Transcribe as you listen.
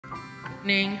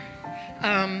Morning.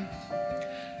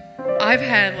 I've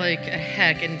had like a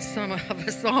heck, and some of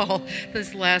us all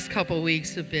this last couple of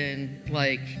weeks have been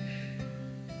like,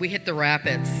 we hit the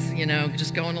rapids, you know,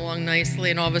 just going along nicely,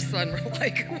 and all of a sudden we're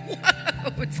like, whoa,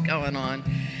 what's going on?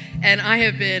 And I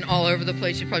have been all over the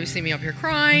place. You probably see me up here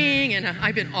crying, and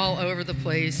I've been all over the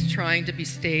place trying to be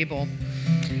stable.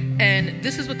 And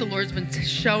this is what the Lord's been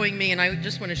showing me, and I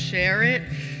just want to share it.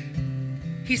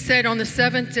 He said on the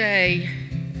seventh day,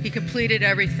 he completed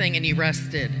everything and he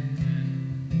rested.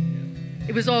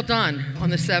 It was all done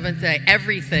on the seventh day.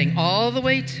 Everything, all the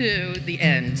way to the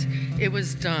end. It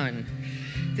was done.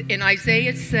 In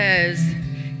Isaiah it says,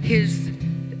 his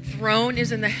throne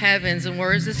is in the heavens, and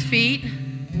where is his feet?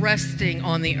 Resting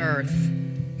on the earth.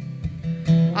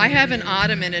 I have an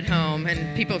ottoman at home,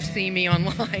 and people have seen me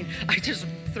online. I just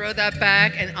throw that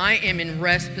back, and I am in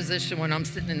rest position when I'm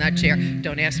sitting in that chair.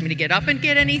 Don't ask me to get up and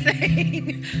get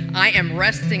anything. I am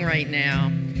resting right now.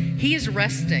 He is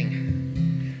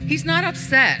resting. He's not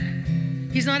upset.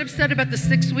 He's not upset about the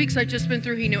 6 weeks I've just been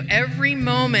through. He knew every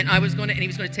moment I was going to, and he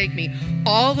was going to take me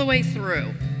all the way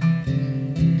through.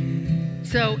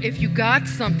 So if you got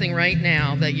something right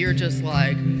now that you're just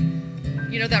like,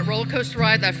 you know, that roller coaster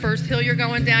ride, that first hill you're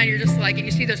going down, you're just like, and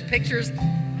you see those pictures,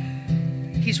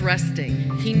 he's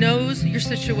resting. He knows your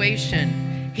situation.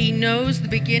 He knows the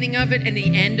beginning of it and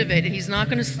the end of it, and he's not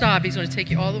going to stop. He's going to take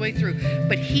you all the way through.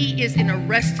 But he is in a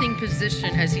resting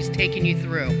position as he's taking you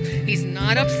through. He's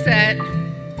not upset.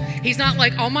 He's not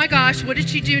like, oh my gosh, what did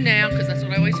she do now? Because that's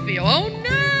what I always feel. Oh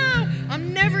no,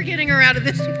 I'm never getting her out of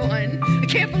this one. I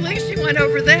can't believe she went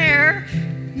over there.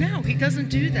 No, he doesn't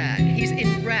do that. He's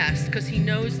in rest because he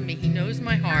knows me. He knows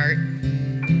my heart.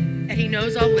 And he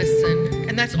knows I'll listen.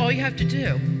 And that's all you have to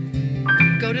do.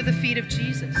 Go to the feet of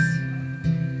Jesus.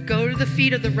 Go to the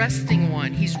feet of the resting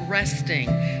one. He's resting.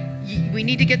 We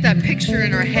need to get that picture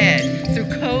in our head. Through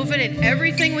COVID and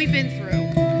everything we've been through,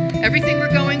 everything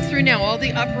we're going through now, all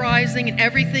the uprising and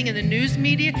everything in the news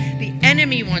media, the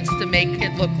enemy wants to make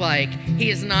it look like he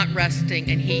is not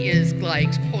resting and he is like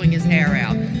pulling his hair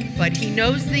out. But he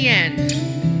knows the end.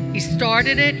 He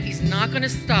started it. He's not going to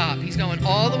stop. He's going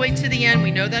all the way to the end.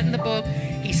 We know that in the book.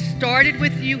 He started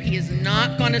with you. He is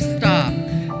not going to stop.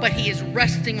 But he is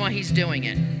resting while he's doing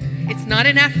it. It's not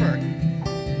an effort.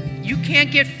 You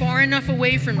can't get far enough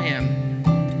away from him.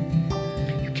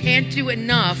 You can't do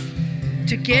enough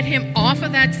to get him off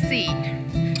of that seat.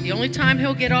 The only time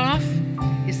he'll get off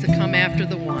is to come after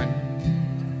the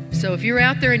one. So if you're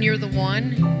out there and you're the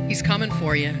one, he's coming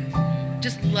for you.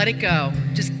 Just let it go.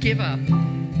 Just give up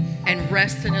and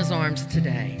rest in his arms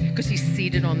today because he's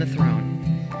seated on the throne.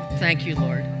 Thank you,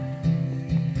 Lord.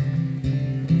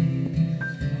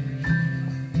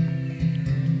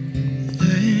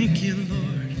 Thank you,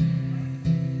 Lord.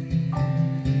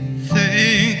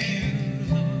 Thank you,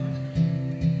 Lord.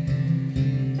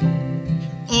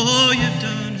 All you've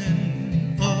done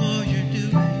and all you're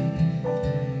doing.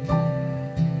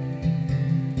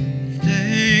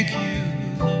 Thank you,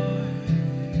 Lord.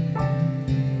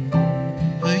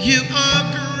 You are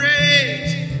great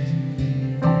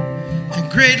and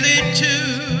greatly to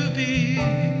be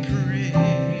praised.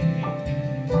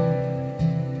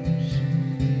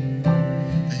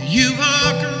 You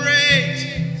are great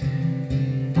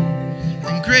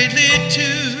and greatly to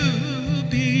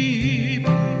be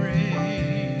praised.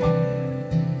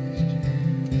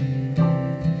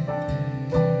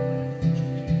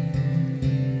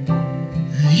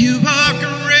 You are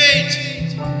great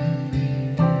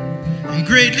and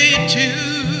greatly to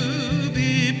be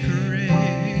praised.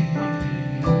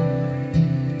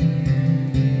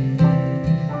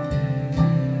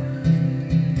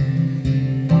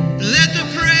 Let the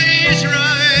praise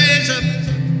rise up.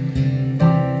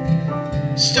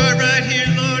 Start right here,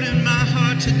 Lord, in my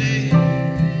heart today.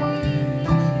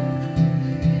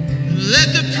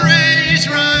 Let the praise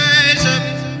rise up.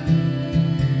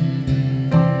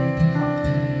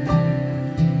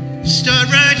 Start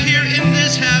right here in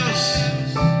this house.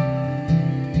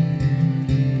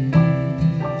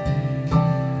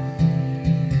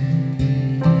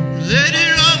 Let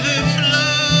it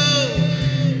overflow.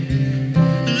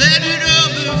 Let it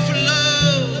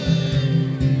overflow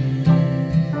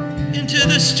into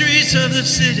the streets of the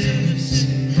cities.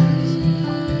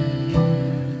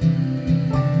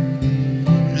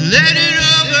 Let it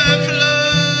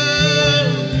overflow.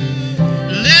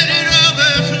 Let it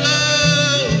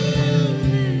overflow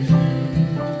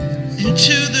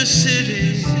into the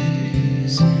cities.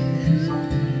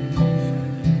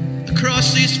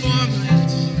 Across these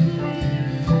farmlands.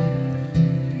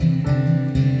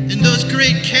 In those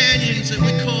great canyons that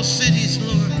we call cities,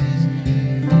 Lord.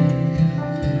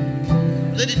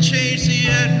 Let it change the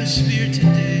atmosphere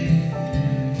today.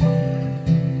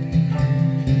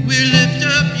 We're